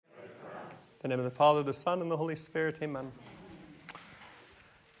In the name of the Father, the Son, and the Holy Spirit. Amen.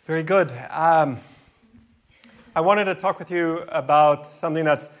 Very good. I wanted to talk with you about something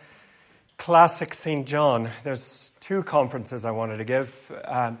that's classic St. John. There's two conferences I wanted to give.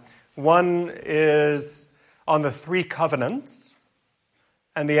 One is on the three covenants,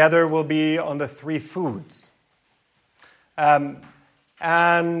 and the other will be on the three foods. And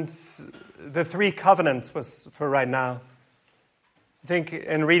the three covenants was for right now. I think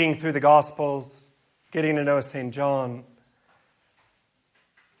in reading through the Gospels, getting to know St. John,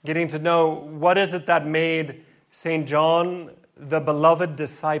 getting to know what is it that made St. John the beloved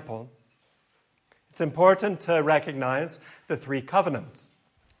disciple, it's important to recognize the three covenants.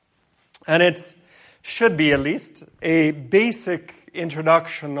 And it should be at least a basic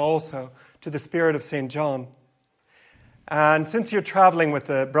introduction also to the spirit of St. John. And since you're traveling with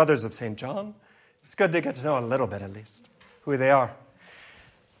the brothers of St. John, it's good to get to know a little bit at least who they are.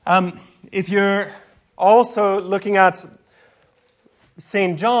 If you're also looking at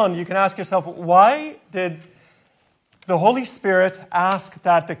St. John, you can ask yourself, why did the Holy Spirit ask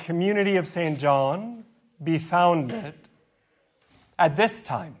that the community of St. John be founded at this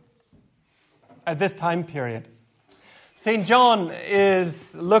time period? St. John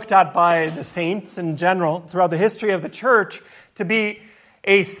is looked at by the saints in general throughout the history of the church to be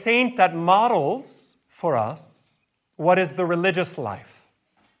a saint that models for us what is the religious life.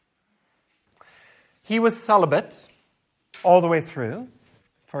 He was celibate all the way through,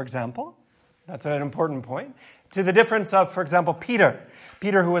 for example. That's an important point. To the difference of, for example, Peter.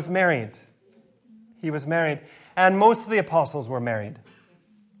 Peter who was married. He was married. And most of the apostles were married.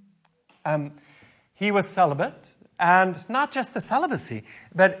 He was celibate. And not just the celibacy,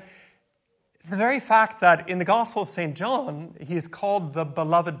 but the very fact that in the Gospel of St. John, he is called the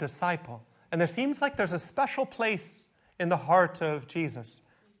beloved disciple. And there seems like there's a special place in the heart of Jesus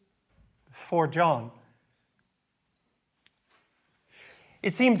for John.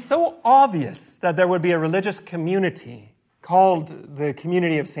 It seems so obvious that there would be a religious community called the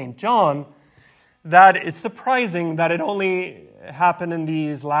community of St. John that it's surprising that it only happened in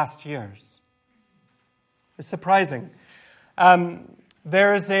these last years. It's surprising.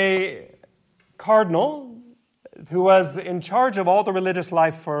 There's a cardinal who was in charge of all the religious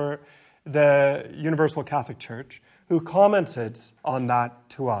life for the Universal Catholic Church who commented on that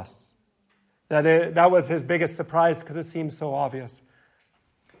to us. That was his biggest surprise because it seems so obvious.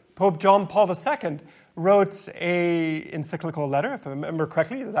 Pope John Paul II wrote an encyclical letter, if I remember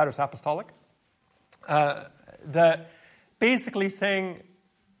correctly, the Laudato Apostolic, that basically saying,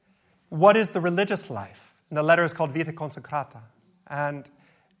 what is the religious life? And the letter is called Vita Consecrata. And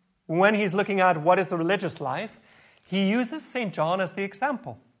when he's looking at what is the religious life, he uses St. John as the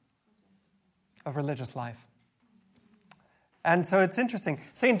example of religious life. And so it's interesting.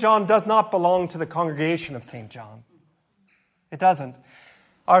 St. John does not belong to the congregation of St. John. It doesn't.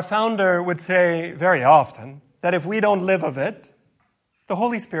 Our founder would say very often that if we don't live of it, the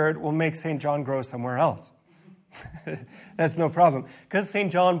Holy Spirit will make St. John grow somewhere else. That's no problem, because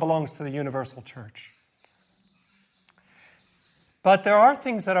St. John belongs to the universal church. But there are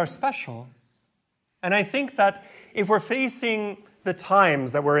things that are special. And I think that if we're facing the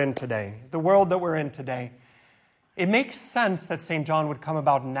times that we're in today, the world that we're in today, it makes sense that St. John would come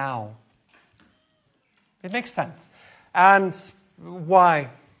about now. It makes sense. And why?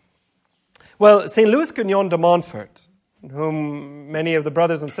 Well, St. Louis Guignon de Montfort, whom many of the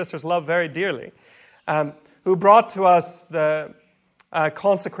brothers and sisters love very dearly, who brought to us the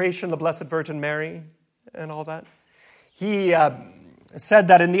consecration of the Blessed Virgin Mary and all that, he said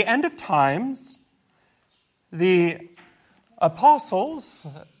that in the end of times, the apostles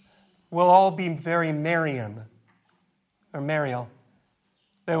will all be very Marian, or Marial.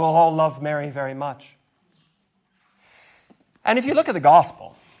 They will all love Mary very much. And if you look at the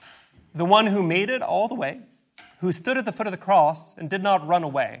gospel, the one who made it all the way, who stood at the foot of the cross and did not run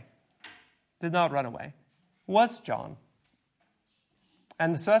away, was John.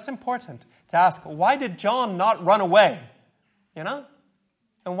 And so that's important to ask, why did John not run away? You know?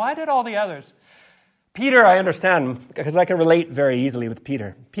 And why did all the others? Peter, I understand, because I can relate very easily with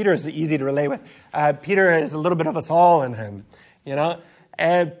Peter. Peter is easy to relate with. Peter is a little bit of us all in him, you know?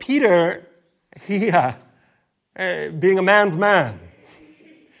 And Peter, he, being a man's man,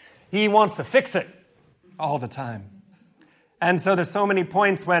 he wants to fix it all the time. And so there's so many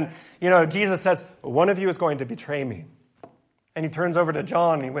points when, Jesus says, one of you is going to betray me. And he turns over to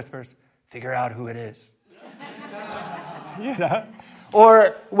John and he whispers, figure out who it is.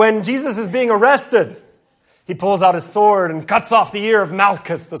 Or when Jesus is being arrested, he pulls out his sword and cuts off the ear of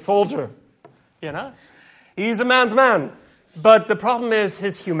Malchus, the soldier. He's a man's man. But the problem is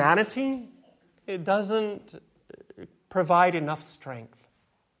his humanity it doesn't provide enough strength.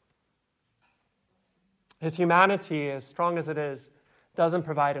 His humanity, as strong as it is, doesn't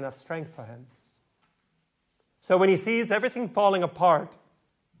provide enough strength for him. So when he sees everything falling apart,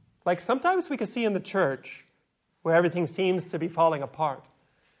 like sometimes we can see in the church where everything seems to be falling apart.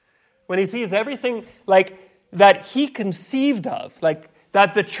 When he sees everything like that he conceived of, like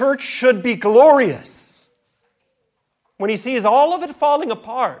that the church should be glorious. When he sees all of it falling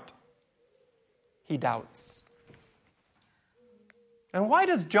apart, he doubts. And why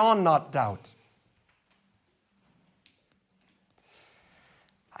does John not doubt?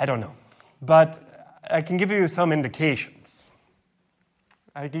 I don't know. But I can give you some indications.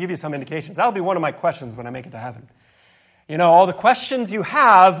 That'll be one of my questions when I make it to heaven. You know, all the questions you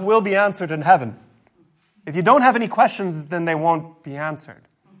have will be answered in heaven. If you don't have any questions, then they won't be answered.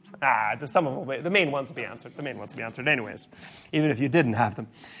 Some of them, the main ones will be answered. The main ones will be answered anyways, even if you didn't have them.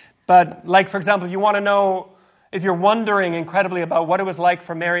 But like, for example, if you want to know, if you're wondering incredibly about what it was like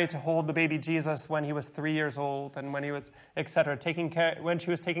for Mary to hold the baby Jesus when he was 3 years old and when he was, etc., when she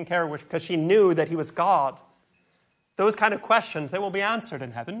was taking care of him, because she knew that he was God, those kind of questions, they will be answered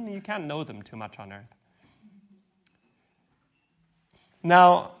in heaven. You can't know them too much on earth.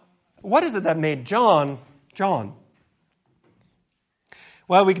 Now, what is it that made John?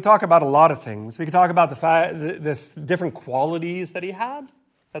 Well, we could talk about a lot of things. We could talk about the different qualities that he had.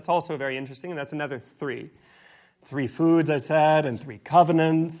 That's also very interesting, and that's another 3. 3 foods, I said, and 3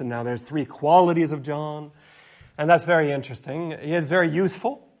 covenants, and now there's 3 qualities of John. And that's very interesting. He is very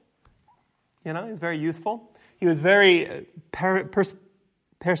youthful. You know, he's very youthful. He was very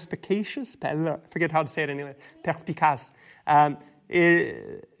perspicacious. I forget how to say it in English. Perspicace.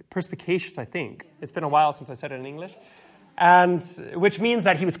 Perspicacious, I think. It's been a while since I said it in English. And which means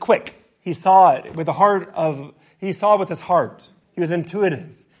that he was quick. He saw it with he saw it with his heart. He was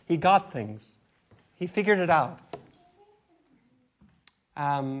intuitive. He got things. He figured it out.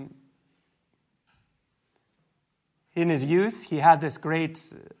 In his youth, he had this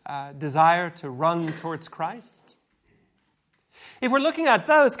great desire to run towards Christ. If we're looking at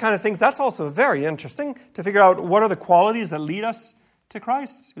those kind of things, that's also very interesting to figure out what are the qualities that lead us to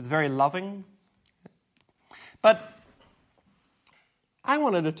Christ. He was very loving. But I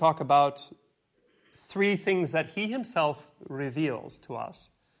wanted to talk about 3 things that he himself reveals to us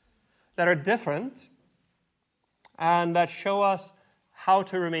that are different and that show us how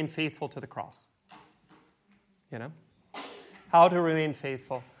to remain faithful to the cross. You know? How to remain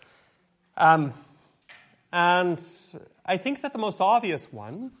faithful. And I think that the most obvious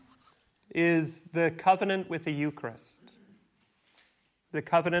one is the covenant with the Eucharist. The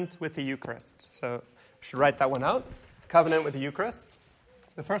covenant with the Eucharist. So I should write that one out. Covenant with the Eucharist.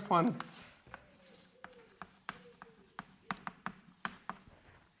 The first one.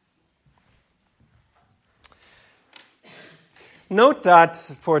 Note that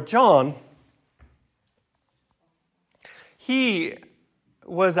for John, he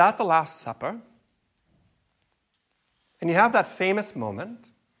was at the Last Supper, and you have that famous moment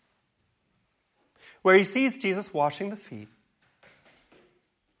where he sees Jesus washing the feet.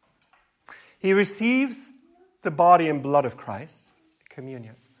 He receives the body and blood of Christ,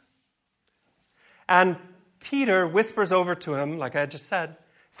 communion. And Peter whispers over to him, like I just said,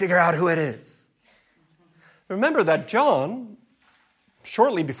 figure out who it is. Remember that John,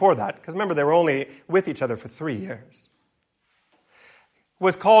 shortly before that, because remember they were only with each other for 3 years,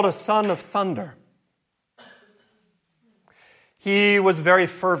 was called a son of thunder. He was very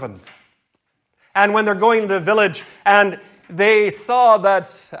fervent. And when they're going to the village and they saw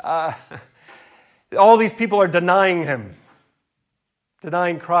that all these people are denying him,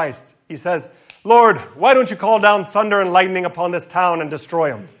 denying Christ, he says, Lord, why don't you call down thunder and lightning upon this town and destroy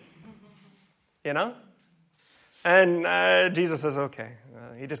them? You know? And Jesus says, okay.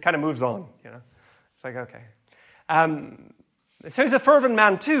 He just kind of moves on, you know. It's like, okay. So he's a fervent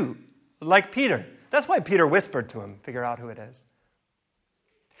man too, like Peter. That's why Peter whispered to him, figure out who it is.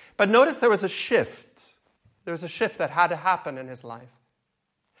 But notice there was a shift. There was a shift that had to happen in his life.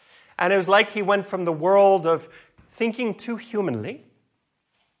 And it was like he went from the world of thinking too humanly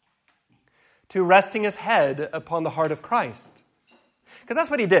to resting his head upon the heart of Christ. Because that's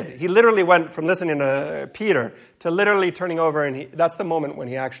what he did. He literally went from listening to Peter to literally turning over, and that's the moment when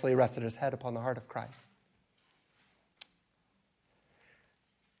he actually rested his head upon the heart of Christ.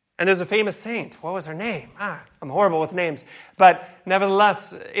 And there's a famous saint. What was her name? I'm horrible with names. But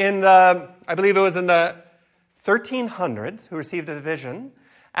nevertheless, I believe it was in the 1300s, who received a vision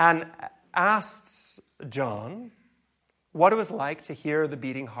and asked John what it was like to hear the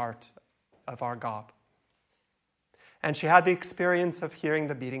beating heart of our God. And she had the experience of hearing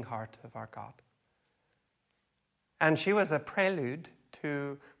the beating heart of our God. And she was a prelude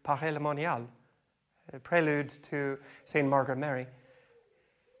to Paray le Monial, a prelude to St. Margaret Mary.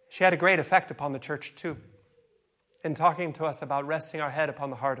 She had a great effect upon the church too, in talking to us about resting our head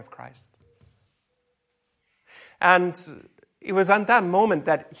upon the heart of Christ. And it was at that moment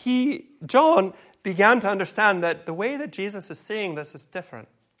that John, began to understand that the way that Jesus is seeing this is different.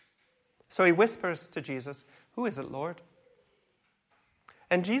 So he whispers to Jesus, "Who is it, Lord?"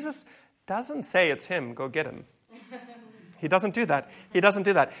 And Jesus doesn't say it's him, go get him. He doesn't do that. He doesn't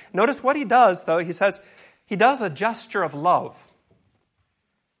do that. Notice what he does, though. He says, he does a gesture of love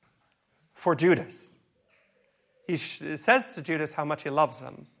for Judas. He says to Judas how much he loves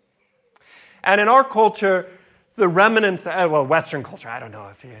him. And in our culture, the remnants, Western culture, I don't know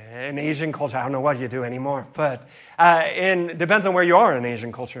if in Asian culture, I don't know what you do anymore, but depends on where you are in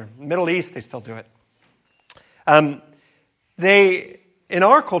Asian culture. Middle East, they still do it. In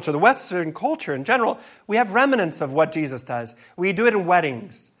our culture, the Western culture in general, we have remnants of what Jesus does. We do it in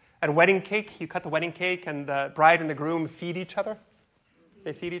weddings. At a wedding cake, you cut the wedding cake and the bride and the groom feed each other.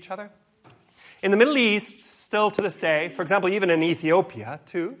 They feed each other. In the Middle East, still to this day, for example, even in Ethiopia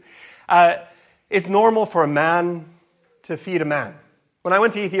too, it's normal for a man to feed a man. When I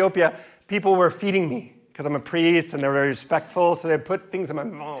went to Ethiopia, people were feeding me because I'm a priest and they're very respectful, so they put things in my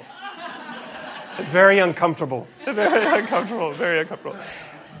mouth. It's very uncomfortable. Very uncomfortable. Very uncomfortable.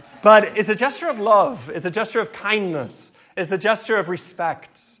 But it's a gesture of love. It's a gesture of kindness. It's a gesture of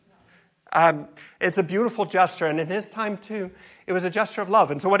respect. It's a beautiful gesture. And in his time, too, it was a gesture of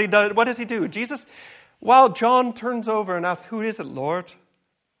love. And so what does he do? Jesus, while John turns over and asks, "Who is it, Lord?"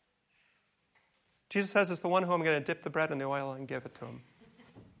 Jesus says, "It's the one who I'm going to dip the bread in the oil and give it to him."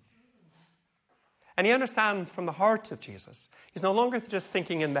 And he understands from the heart of Jesus. He's no longer just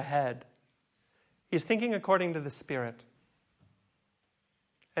thinking in the head. He's thinking according to the Spirit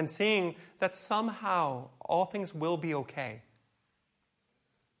and seeing that somehow all things will be okay.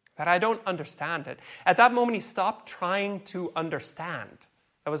 That I don't understand it. At that moment, he stopped trying to understand.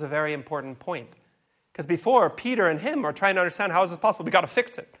 That was a very important point. Because before, Peter and him are trying to understand, how is this possible? We got to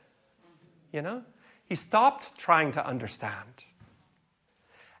fix it. You know? He stopped trying to understand.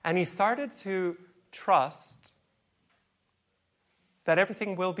 And he started to trust that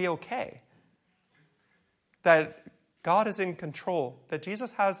everything will be okay. That God is in control, that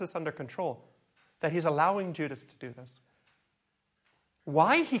Jesus has this under control, that he's allowing Judas to do this.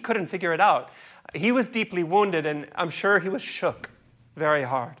 Why? He couldn't figure it out. He was deeply wounded, and I'm sure he was shook very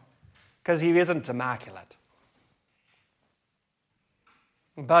hard, because he isn't immaculate.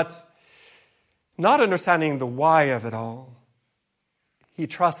 But not understanding the why of it all, he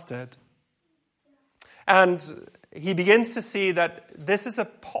trusted. And he begins to see that this is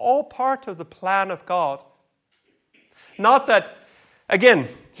all part of the plan of God. Not that, again,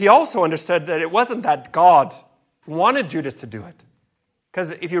 he also understood that it wasn't that God wanted Judas to do it.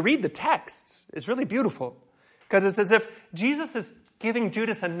 Because if you read the text, it's really beautiful. Because it's as if Jesus is giving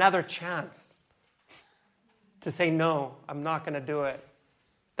Judas another chance to say, "No, I'm not going to do it."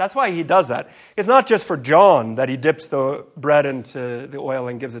 That's why he does that. It's not just for John that he dips the bread into the oil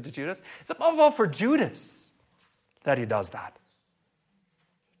and gives it to Judas. It's above all for Judas that he does that.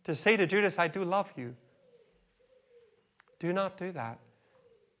 To say to Judas, "I do love you. Do not do that."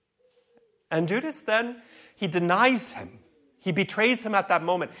 And Judas then, he denies him. He betrays him at that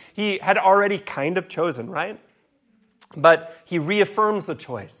moment. He had already kind of chosen, right? But he reaffirms the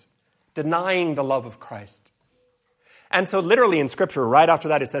choice, denying the love of Christ. And so literally in Scripture, right after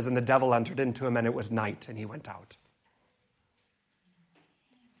that, it says, "And the devil entered into him, and it was night, and he went out."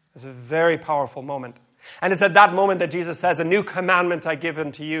 It's a very powerful moment. And it's at that moment that Jesus says, "A new commandment I give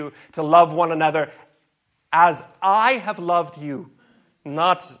unto you, to love one another as I have loved you,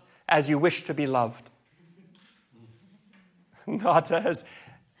 not as you wish to be loved." Not as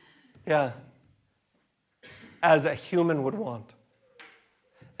a human would want.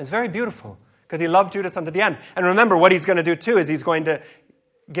 It's very beautiful, because he loved Judas unto the end. And remember, what he's going to do too is he's going to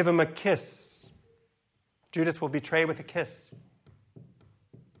give him a kiss. Judas will betray with a kiss.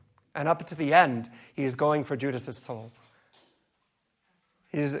 And up to the end, he's going for Judas's soul.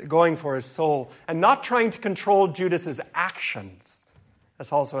 He's going for his soul and not trying to control Judas's actions.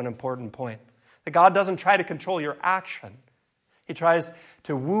 That's also an important point. That God doesn't try to control your action. He tries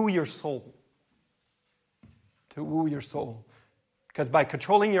to woo your soul. To woo your soul. Because by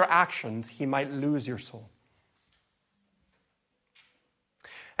controlling your actions, he might lose your soul.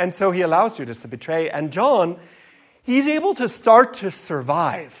 And so he allows Judas to betray. And John, he's able to start to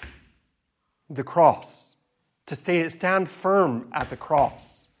survive the cross. To stand firm at the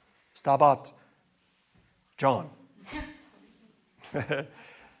cross. Stabat John.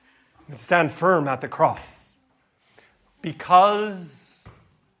 Stand firm at the cross. because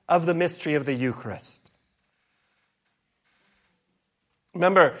of the mystery of the Eucharist.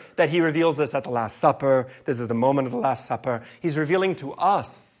 Remember that he reveals this at the Last Supper. This is the moment of the Last Supper. He's revealing to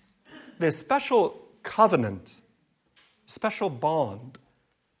us this special covenant, special bond,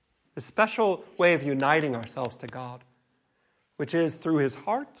 a special way of uniting ourselves to God, which is through his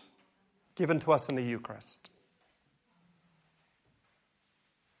heart given to us in the Eucharist.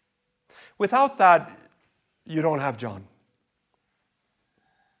 Without that, you don't have John.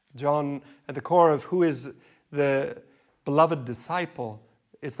 John, at the core of who is the beloved disciple,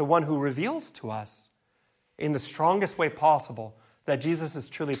 is the one who reveals to us in the strongest way possible that Jesus is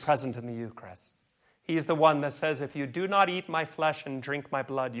truly present in the Eucharist. He's the one that says, if you do not eat my flesh and drink my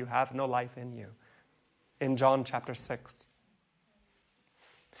blood, you have no life in you. In John chapter 6.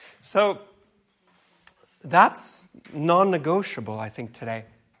 So, that's non-negotiable, I think, today.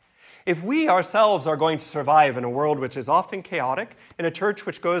 If we ourselves are going to survive in a world which is often chaotic, in a church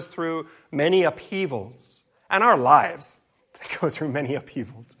which goes through many upheavals, and our lives go through many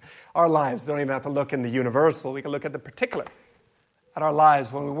upheavals, our lives don't even have to look in the universal, we can look at the particular. At our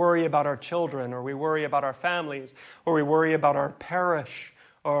lives, when we worry about our children, or we worry about our families, or we worry about our parish,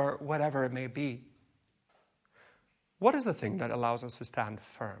 or whatever it may be. What is the thing that allows us to stand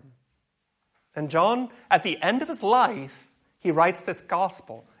firm? And John, at the end of his life, he writes this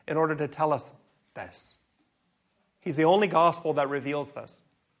gospel in order to tell us this. He's the only gospel that reveals this.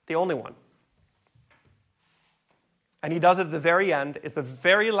 The only one. And he does it at the very end. It's the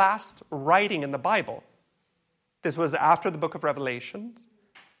very last writing in the Bible. This was after the book of Revelations.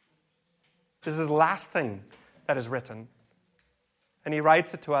 This is the last thing that is written. And he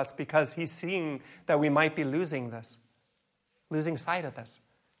writes it to us because he's seeing that we might be losing this. Losing sight of this.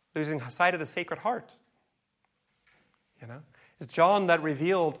 Losing sight of the Sacred Heart. You know? It's John that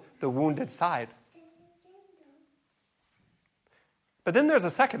revealed the wounded side. But then there's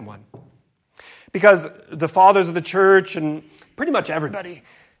a second one. Because the fathers of the church and pretty much everybody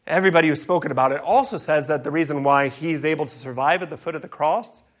who's spoken about it also says that the reason why he's able to survive at the foot of the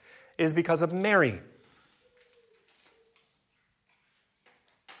cross is because of Mary.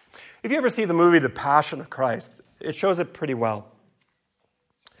 If you ever see the movie The Passion of Christ, it shows it pretty well.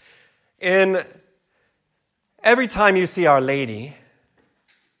 In every time you see Our Lady,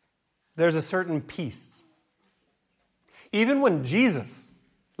 there's a certain peace. Even when Jesus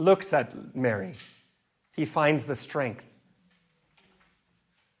looks at Mary, he finds the strength.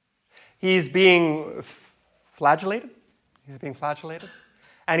 He's being flagellated. He's being flagellated.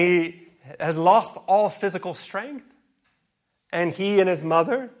 And he has lost all physical strength. And he and his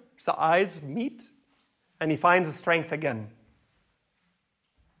mother's eyes meet. And he finds the strength again.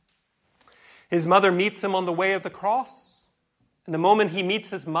 His mother meets him on the way of the cross. And the moment he meets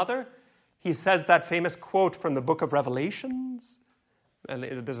his mother, he says that famous quote from the book of Revelations.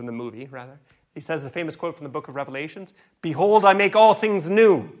 This is in the movie, rather. He says the famous quote from the book of Revelations, "Behold, I make all things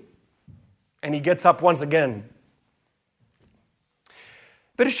new." And he gets up once again.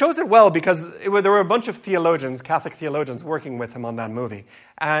 But it shows it well because there were a bunch of theologians, Catholic theologians, working with him on that movie.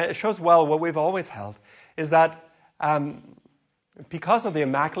 It shows well what we've always held, is that because of the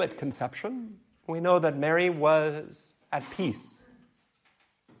Immaculate Conception, we know that Mary was at peace.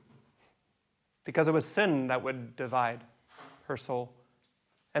 Because it was sin that would divide her soul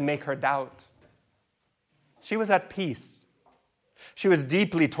and make her doubt. She was at peace. She was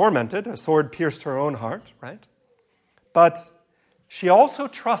deeply tormented. A sword pierced her own heart, right? But she also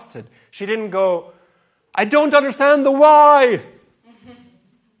trusted. She didn't go, "I don't understand the why."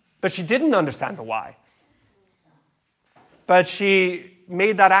 But she didn't understand the why. But she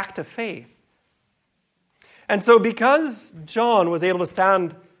made that act of faith. And so because John was able to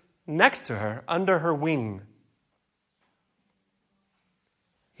stand next to her, under her wing,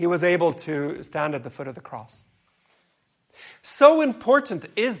 he was able to stand at the foot of the cross. So important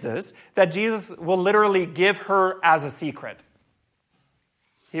is this that Jesus will literally give her as a secret.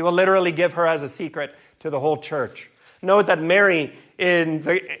 He will literally give her as a secret to the whole church. Note that Mary, in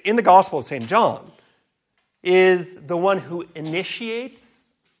the Gospel of St. John, is the one who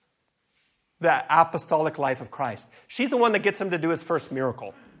initiates the apostolic life of Christ. She's the one that gets him to do his first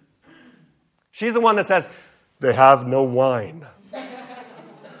miracle. She's the one that says, "They have no wine."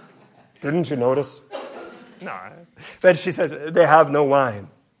 Didn't you notice? No. But she says, "They have no wine."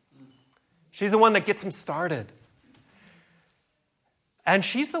 She's the one that gets him started. And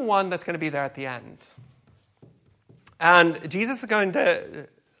she's the one that's going to be there at the end. And Jesus is going to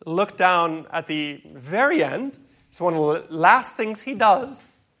look down at the very end. It's one of the last things he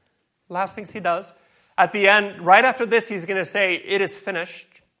does. At the end, right after this, he's going to say, "It is finished."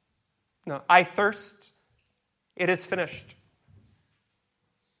 No, "I thirst." It is finished.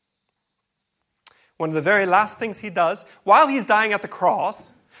 One of the very last things he does, while he's dying at the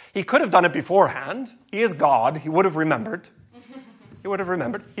cross, he could have done it beforehand. He is God. He would have remembered. He would have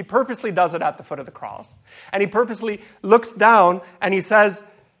remembered. He purposely does it at the foot of the cross. And he purposely looks down and he says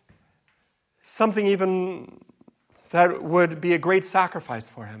something even that would be a great sacrifice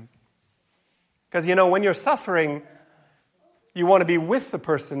for him. Because, when you're suffering, you want to be with the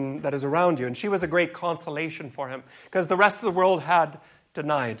person that is around you. And she was a great consolation for him because the rest of the world had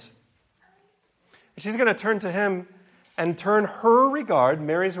denied. And she's going to turn to him and turn her regard,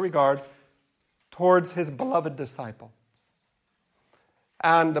 Mary's regard, towards his beloved disciple.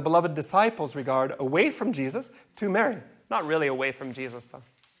 And the beloved disciple's regard away from Jesus to Mary. Not really away from Jesus, though.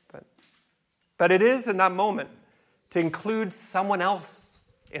 But it is in that moment to include someone else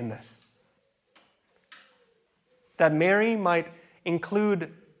in this. That Mary might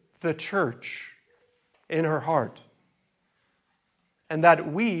include the church in her heart. And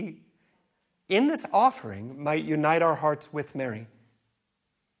that we, in this offering, might unite our hearts with Mary.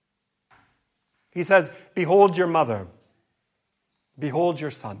 He says, "Behold your mother. Behold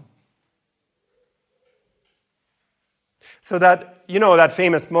your son." So that, that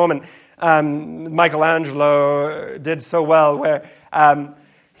famous moment Michelangelo did so well, where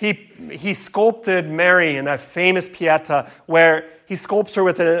he sculpted Mary in that famous Pieta, where he sculpts her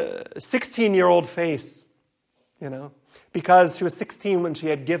with a 16-year-old face, because she was 16 when she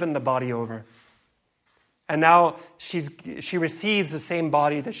had given the body over. And now she receives the same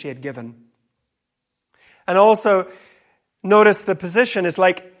body that she had given. And also, notice the position is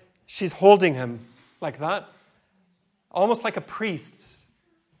like she's holding him like that. Almost like a priest.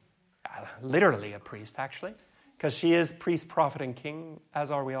 Literally a priest, actually. Because she is priest, prophet, and king, as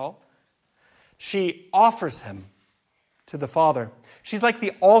are we all. She offers him to the Father. She's like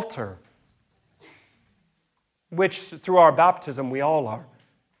the altar, which through our baptism we all are.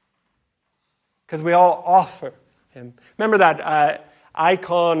 Because we all offer him. Remember that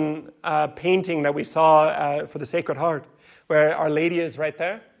icon painting that we saw for the Sacred Heart, where Our Lady is right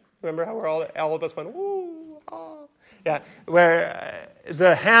there? Remember how all of us went, woo, ah. Yeah, where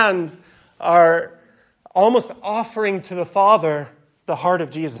the hands are almost offering to the Father the heart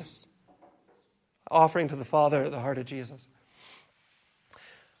of Jesus. Offering to the Father the heart of Jesus.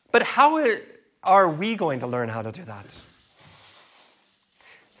 But how are we going to learn how to do that?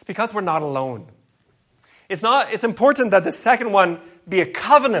 It's because we're not alone. It's important that the second one be a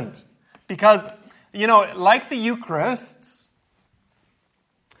covenant. Because, like the Eucharist,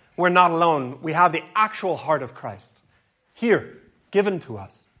 we're not alone. We have the actual heart of Christ here, given to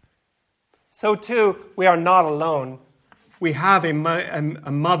us. So too, we are not alone. We have a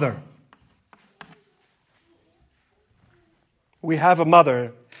mother. We have a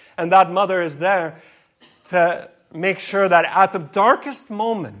mother. And that mother is there to make sure that at the darkest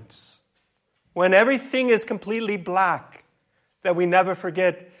moment, when everything is completely black, that we never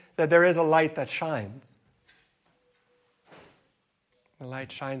forget that there is a light that shines. The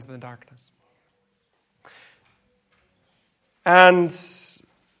light shines in the darkness. And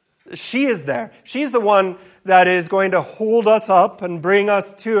she is there. She's the one that is going to hold us up and bring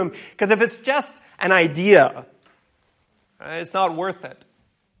us to him. Because if it's just an idea, it's not worth it.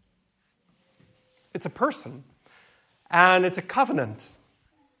 It's a person. And it's a covenant.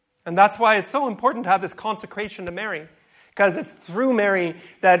 And that's why it's so important to have this consecration to Mary. Because it's through Mary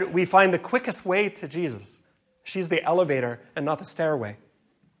that we find the quickest way to Jesus. She's the elevator and not the stairway.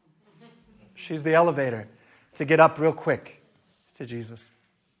 She's the elevator to get up real quick to Jesus.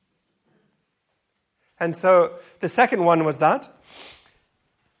 And so the second one was that.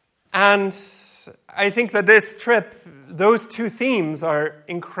 And I think that this trip, those two themes are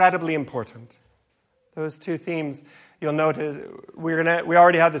incredibly important. Those two themes, you'll notice, we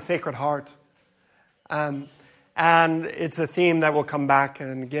already have the Sacred Heart. And it's a theme that will come back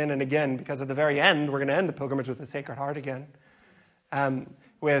and again, because at the very end, we're going to end the pilgrimage with the Sacred Heart again,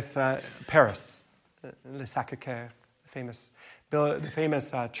 with Paris, Le Sacré-Cœur, the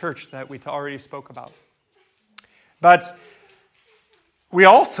famous church that we already spoke about. But we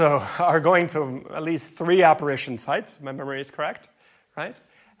also are going to at least 3 apparition sites, if my memory is correct, right?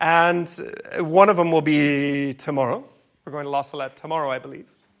 And one of them will be tomorrow. We're going to La Salette tomorrow, I believe.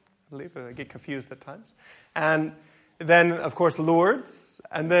 I get confused at times. And then, of course, Lourdes,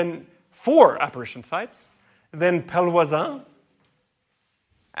 and then 4 apparition sites, then Pelvoisin,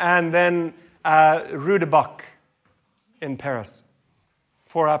 and then Rue de Bac in Paris.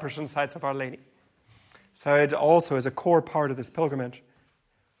 4 apparition sites of Our Lady. So it also is a core part of this pilgrimage.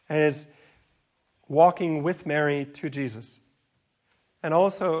 And it's walking with Mary to Jesus. And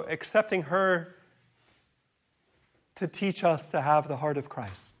also accepting her to teach us to have the heart of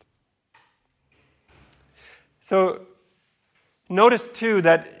Christ. So notice too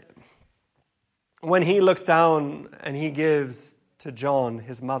that when he looks down and he gives to John,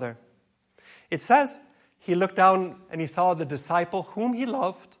 his mother, it says he looked down and he saw the disciple whom he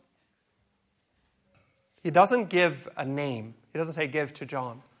loved. He doesn't give a name. He doesn't say give to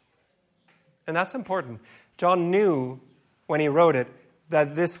John. And that's important. John knew when he wrote it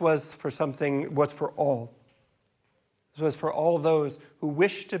that this was for all. This was for all those who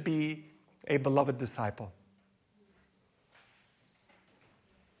wish to be a beloved disciple.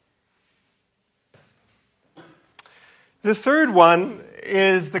 The third one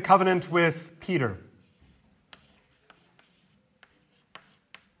is the covenant with Peter.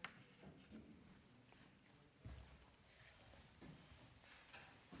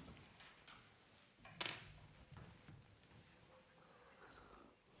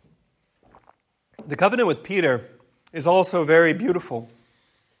 The covenant with Peter is also very beautiful.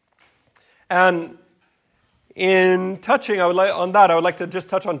 And in touching on that, I would like to just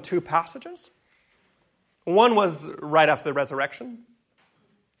touch on two passages. One was right after the resurrection,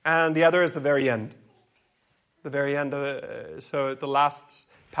 and the other is the very end. The very end so the last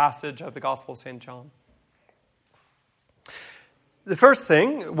passage of the Gospel of St. John. The first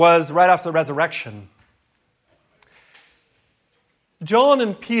thing was right after the resurrection. John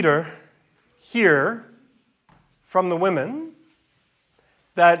and Peter hear from the women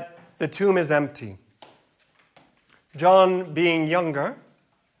that the tomb is empty. John, being younger,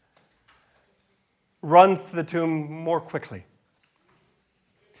 runs to the tomb more quickly.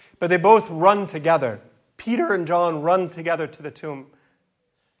 But they both run together. Peter and John run together to the tomb.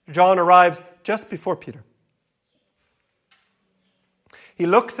 John arrives just before Peter. He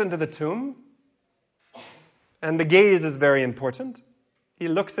looks into the tomb, and the gaze is very important. He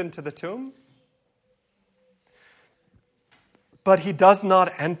looks into the tomb, but he does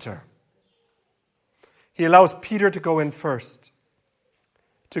not enter. He allows Peter to go in first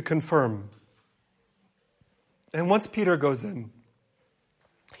to confirm. And once Peter goes in,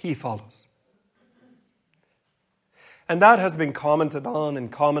 he follows. And that has been commented on in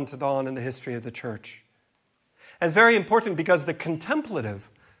the history of the church. And it's very important because the contemplative,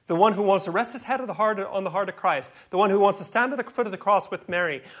 the one who wants to rest his head on the heart of Christ, the one who wants to stand at the foot of the cross with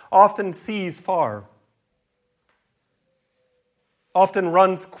Mary, often sees far, often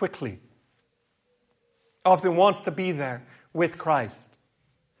runs quickly, often wants to be there with Christ.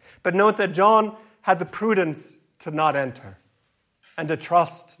 But note that John had the prudence to not enter and to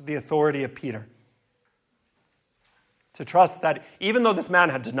trust the authority of Peter. To trust that even though this man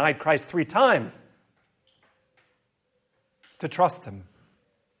had denied Christ 3 times, to trust him.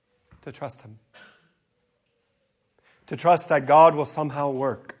 To trust him. To trust that God will somehow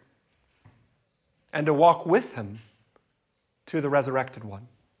work. And to walk with him to the resurrected one.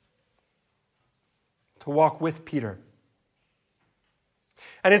 To walk with Peter.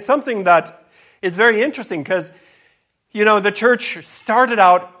 And it's something that is very interesting because, the church started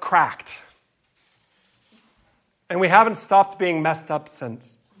out cracked. And we haven't stopped being messed up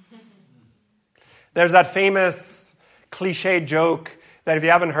since. There's that famous cliche joke that if you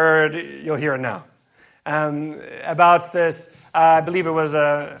haven't heard, you'll hear it now. About this, I believe it was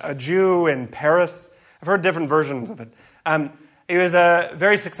a Jew in Paris. I've heard different versions of it. He was a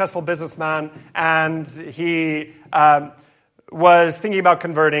very successful businessman, and he was thinking about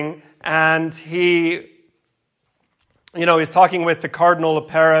converting, and he was talking with the Cardinal of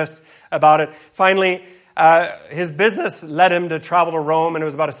Paris about it. Finally, his business led him to travel to Rome, and it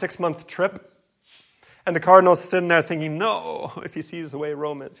was about a 6-month trip. And the Cardinal's sitting there thinking, no, if he sees the way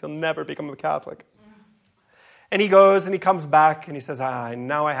Rome is, he'll never become a Catholic. And he goes and he comes back and he says,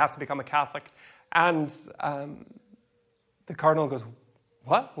 now I have to become a Catholic. And the Cardinal goes,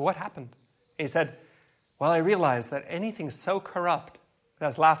 what? What happened? And he said, well, I realized that anything so corrupt that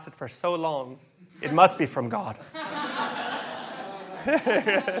has lasted for so long, it must be from God.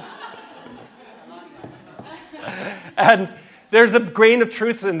 And there's a grain of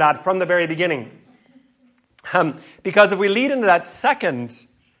truth in that from the very beginning. Because if we lead into that second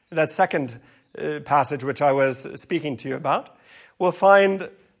passage which I was speaking to you about, we'll find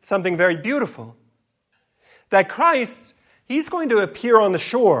something very beautiful. That Christ, he's going to appear on the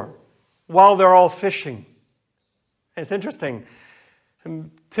shore while they're all fishing. And it's interesting.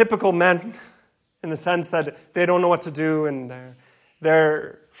 Typical men, in the sense that they don't know what to do, and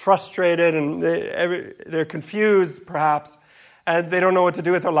they're frustrated, and they're confused, perhaps, and they don't know what to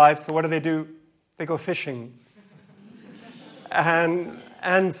do with their lives. So what do? They go fishing.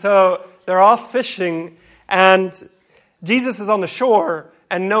 And so they're off fishing, and Jesus is on the shore,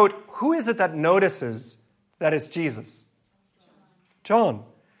 and note, who is it that notices that it's Jesus? John,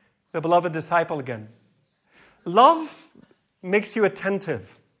 the beloved disciple again. Love makes you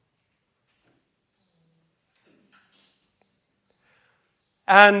attentive.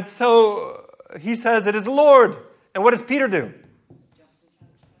 And so he says, it is the Lord. And what does Peter do?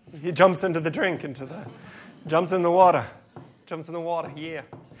 He jumps into the drink, jumps in the water. Jumps in the water, yeah.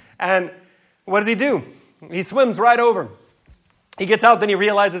 And what does he do? He swims right over. He gets out, then he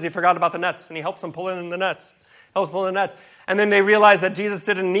realizes he forgot about the nets, and he helps them pull in the nets. And then they realize that Jesus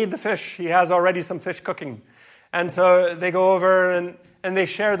didn't need the fish. He has already some fish cooking. And so they go over and they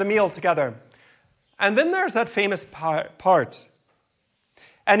share the meal together. And then there's that famous part.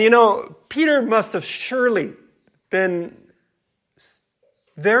 And Peter must have surely been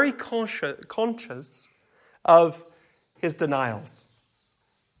very conscious of his denials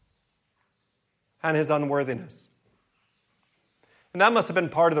and his unworthiness. And that must have been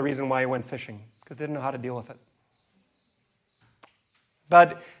part of the reason why he went fishing, because he didn't know how to deal with it.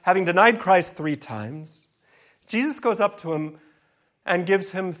 But having denied Christ 3 times, Jesus goes up to him and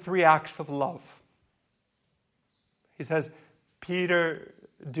gives him 3 acts of love. He says, Peter,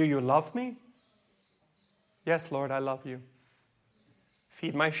 do you love me? Yes, Lord, I love you.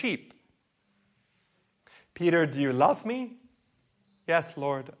 Feed my sheep. Peter, do you love me? Yes,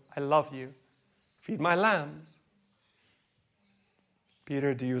 Lord, I love you. Feed my lambs.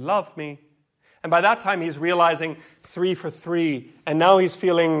 Peter, do you love me? And by that time, he's realizing 3 for 3. And now he's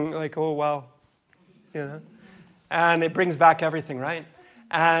feeling like, oh, wow. And it brings back everything, right?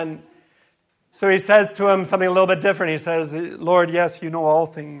 And so he says to him something a little bit different. He says, Lord, yes, you know all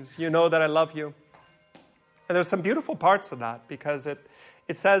things. You know that I love you. And there's some beautiful parts of that, because it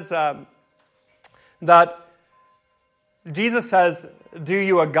says that Jesus says, do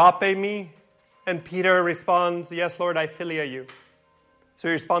you agape me? And Peter responds, yes, Lord, I philia you. So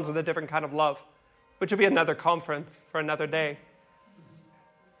he responds with a different kind of love, which will be another conference for another day.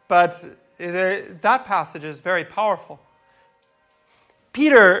 But that passage is very powerful.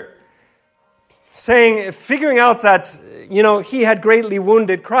 Peter figuring out that, he had greatly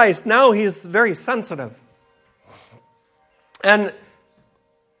wounded Christ, now he's very sensitive. And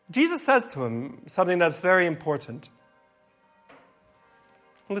Jesus says to him something that's very important.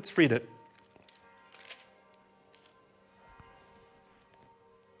 Let's read it.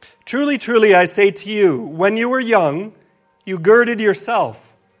 Truly, truly, I say to you, when you were young, you girded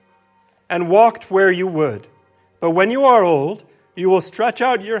yourself and walked where you would. But when you are old, you will stretch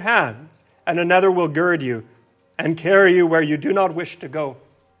out your hands, and another will gird you and carry you where you do not wish to go.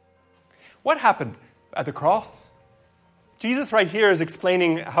 What happened at the cross? Jesus right here is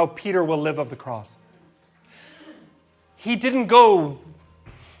explaining how Peter will live of the cross. He didn't go.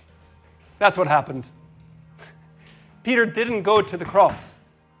 That's what happened. Peter didn't go to the cross.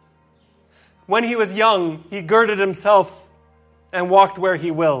 When he was young, he girded himself and walked where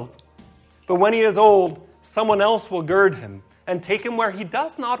he willed. But when he is old, someone else will gird him and take him where he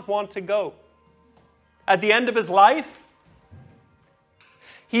does not want to go. At the end of his life,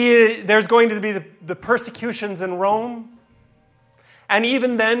 there's going to be the persecutions in Rome. And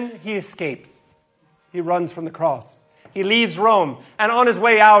even then, he escapes. He runs from the cross. He leaves Rome. And on his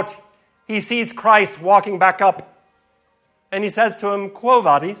way out, he sees Christ walking back up. And he says to him, Quo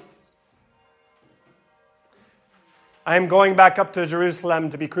vadis? I am going back up to Jerusalem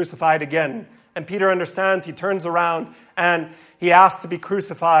to be crucified again. And Peter understands. He turns around and he asks to be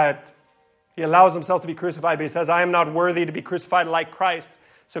crucified. He allows himself to be crucified, but he says, I am not worthy to be crucified like Christ,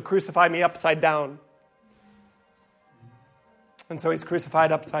 so crucify me upside down. And so he's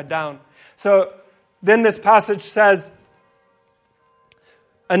crucified upside down. So then this passage says,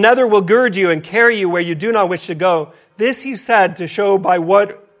 another will gird you and carry you where you do not wish to go. This he said to show by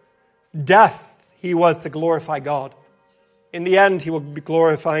what death he was to glorify God. In the end, he will be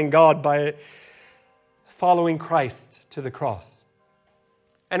glorifying God by following Christ to the cross.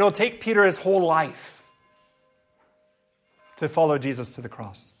 And it will take Peter his whole life to follow Jesus to the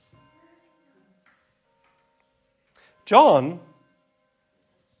cross. John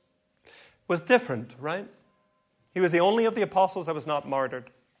was different, right? He was the only of the apostles that was not martyred.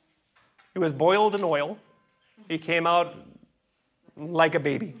 He was boiled in oil. He came out like a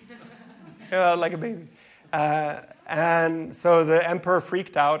baby. Like a baby. And so the emperor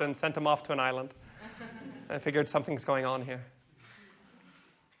freaked out and sent him off to an island. I figured something's going on here.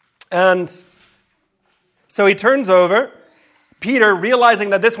 And so he turns over. Peter,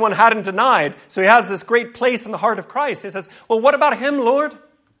 realizing that this one hadn't denied, so he has this great place in the heart of Christ. He says, well, what about him, Lord?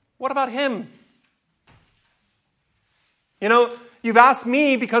 What about him? You've asked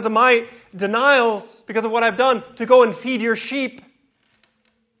me because of my denials, because of what I've done, to go and feed your sheep,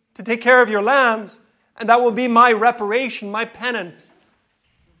 to take care of your lambs. And that will be my reparation, my penance.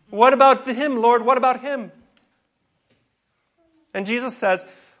 What about him, Lord? What about him? And Jesus says,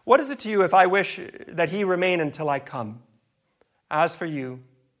 what is it to you if I wish that he remain until I come? As for you,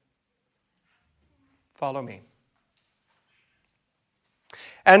 follow me.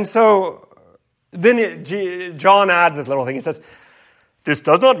 And so then John adds this little thing. He says, this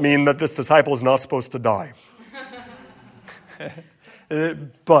does not mean that this disciple is not supposed to die.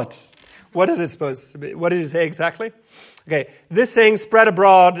 But what is it supposed to be? What did he say exactly? Okay, this saying spread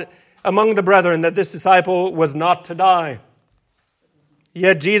abroad among the brethren that this disciple was not to die.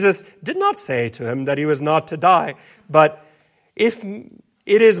 Yet Jesus did not say to him that he was not to die, but if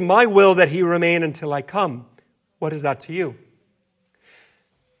it is my will that he remain until I come, what is that to you?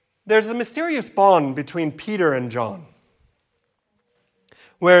 There's a mysterious bond between Peter and John,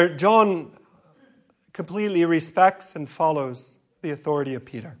 where John completely respects and follows the authority of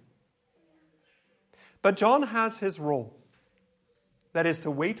Peter. But John has his role. That is to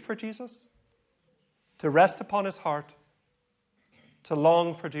wait for Jesus, to rest upon his heart, to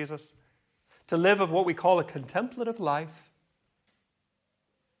long for Jesus, to live of what we call a contemplative life,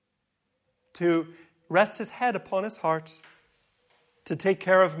 to rest his head upon his heart, to take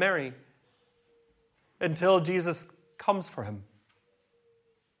care of Mary until Jesus comes for him.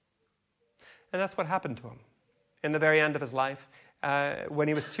 And that's what happened to him in the very end of his life. When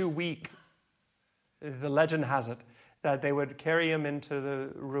he was too weak, the legend has it that they would carry him into the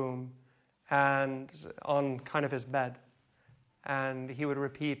room and on kind of his bed, and he would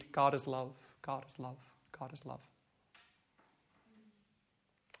repeat, God is love, God is love, God is love.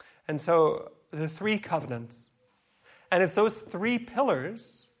 And so the three covenants, and it's those three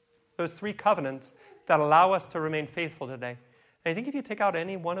pillars, those three covenants that allow us to remain faithful today. And I think if you take out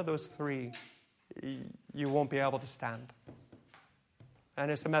any one of those three, you won't be able to stand. And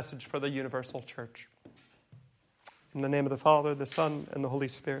it's a message for the universal church. In the name of the Father, the Son, and the Holy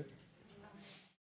Spirit.